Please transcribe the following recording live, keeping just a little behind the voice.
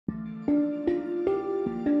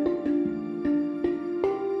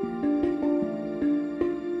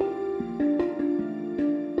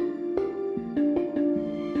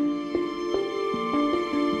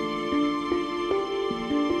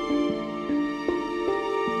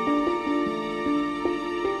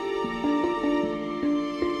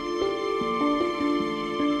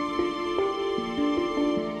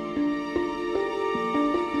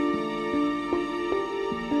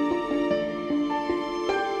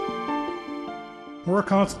We're a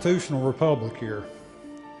constitutional republic here,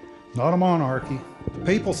 not a monarchy. The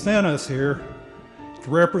people sent us here to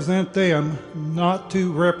represent them, not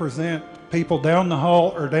to represent people down the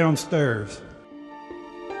hall or downstairs.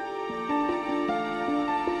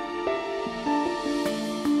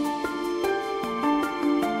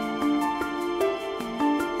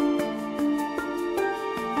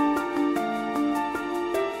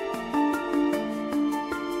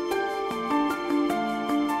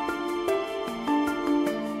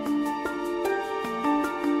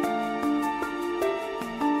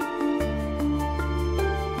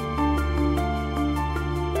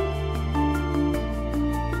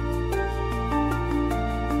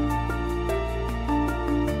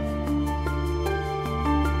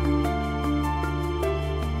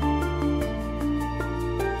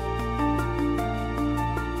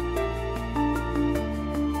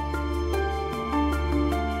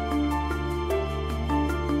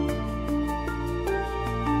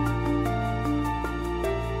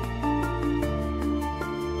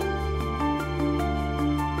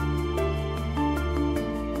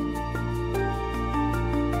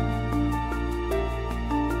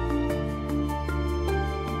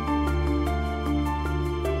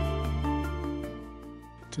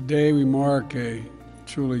 Today we mark a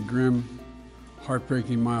truly grim,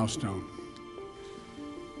 heartbreaking milestone.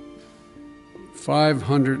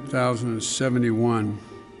 500,071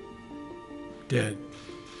 dead.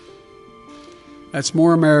 That's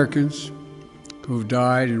more Americans who have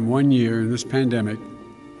died in 1 year in this pandemic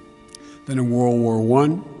than in World War I,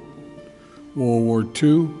 World War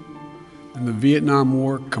II, and the Vietnam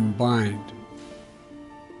War combined.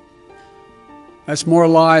 That's more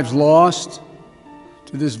lives lost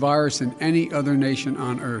to this virus than any other nation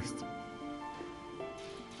on earth.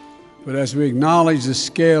 But as we acknowledge the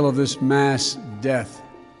scale of this mass death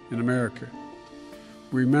in America,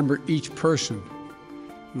 we remember each person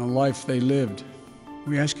and the life they lived.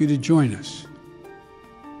 We ask you to join us,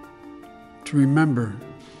 to remember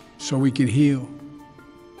so we can heal,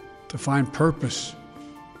 to find purpose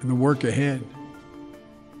in the work ahead,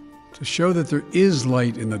 to show that there is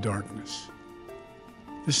light in the darkness.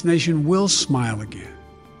 This nation will smile again.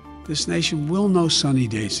 This nation will know sunny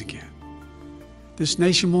days again. This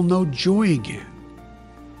nation will know joy again.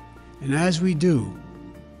 And as we do,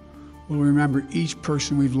 we'll remember each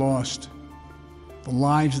person we've lost, the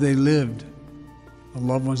lives they lived, the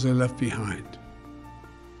loved ones they left behind.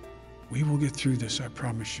 We will get through this, I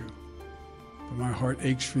promise you. But my heart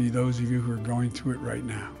aches for you, those of you who are going through it right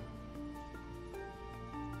now.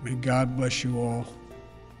 May God bless you all,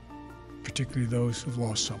 particularly those who've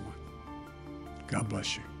lost someone. God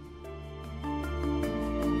bless you.